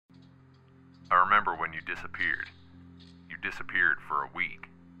I remember when you disappeared. You disappeared for a week,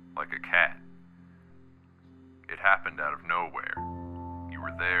 like a cat. It happened out of nowhere. You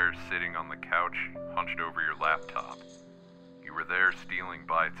were there, sitting on the couch, hunched over your laptop. You were there, stealing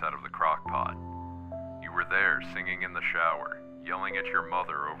bites out of the crock pot. You were there, singing in the shower, yelling at your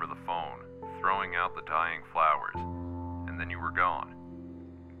mother over the phone, throwing out the dying flowers, and then you were gone.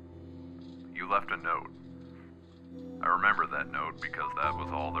 You left a note. I remember that note because that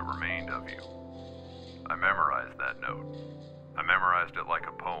was all that remained of you. I memorized that note. I memorized it like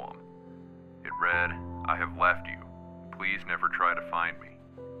a poem. It read, "I have left you. Please never try to find me."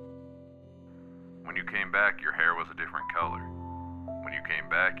 When you came back, your hair was a different color. When you came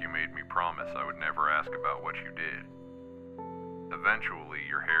back, you made me promise I would never ask about what you did. Eventually,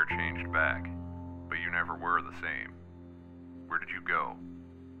 your hair changed back, but you never were the same. Where did you go?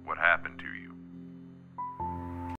 What happened to you?